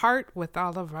our heart, with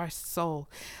all of our soul.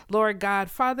 Lord God,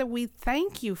 Father, we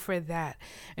thank you for that.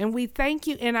 And we thank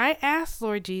you. And I ask,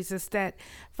 Lord Jesus, that,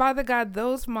 Father God,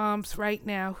 those moms right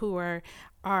now who are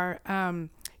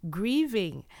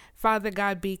grieving, Father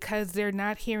God, because they're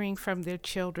not hearing from their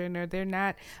children or they're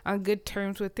not on good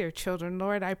terms with their children.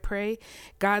 Lord, I pray,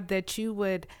 God, that you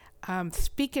would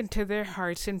speak into their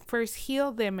hearts and first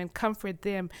heal them and comfort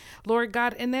them, Lord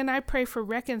God. And then I pray for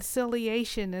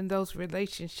reconciliation in those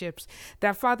relationships,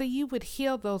 that, Father, you would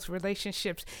heal those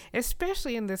relationships,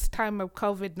 especially in this time of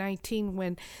COVID-19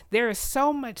 when there is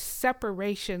so much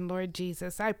separation, Lord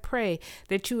Jesus. I pray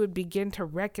that you would begin to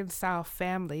reconcile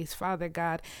families, Father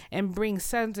God, and bring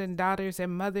sons and daughters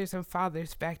and mothers and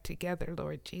fathers back together,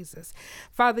 Lord Jesus.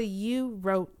 Father, you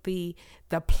wrote the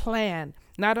plan,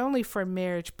 not only for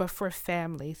marriage, but for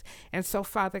families. And so,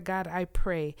 Father God, I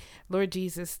pray, Lord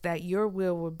Jesus, that your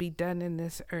will be done in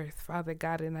this earth, Father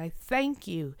God. And I thank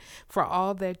you for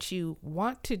all that you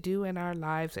want to do in our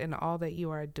lives and all that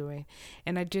you are doing.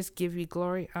 And I just give you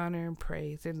glory, honor, and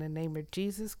praise in the name of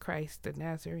Jesus Christ, the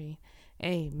Nazarene.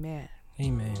 Amen.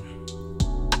 Amen.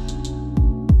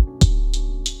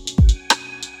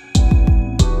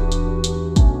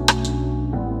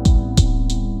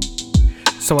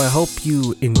 So I hope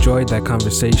you enjoyed that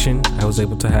conversation I was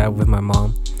able to have with my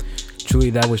mom. Truly,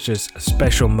 that was just a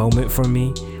special moment for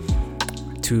me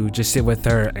to just sit with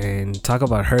her and talk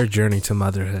about her journey to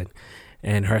motherhood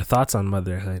and her thoughts on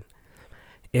motherhood.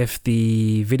 If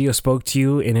the video spoke to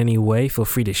you in any way, feel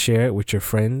free to share it with your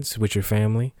friends, with your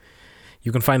family.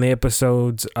 You can find the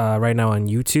episodes right now on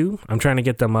YouTube. I'm trying to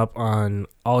get them up on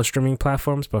all streaming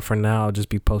platforms, but for now, I'll just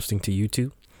be posting to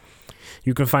YouTube.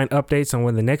 You can find updates on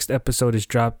when the next episode is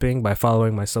dropping by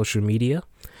following my social media.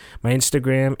 My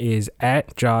Instagram is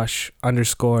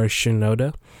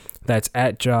 @Josh_Shinoda. That's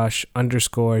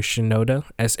 @Josh_Shinoda,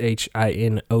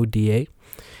 SHINODA.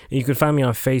 And you can find me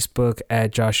on Facebook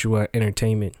at Joshua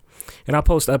Entertainment. And I'll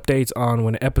post updates on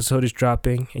when an episode is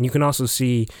dropping. And you can also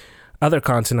see other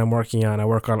content I'm working on. I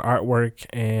work on artwork,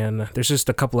 and there's just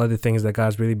a couple other things that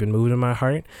God's really been moving in my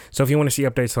heart. So if you want to see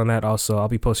updates on that also, I'll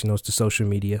be posting those to social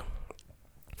media.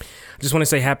 I just want to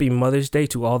say happy Mother's Day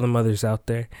to all the mothers out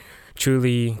there.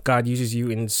 Truly, God uses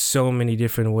you in so many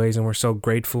different ways, and we're so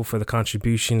grateful for the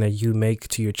contribution that you make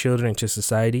to your children and to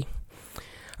society.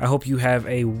 I hope you have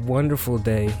a wonderful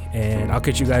day, and I'll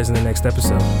catch you guys in the next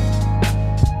episode.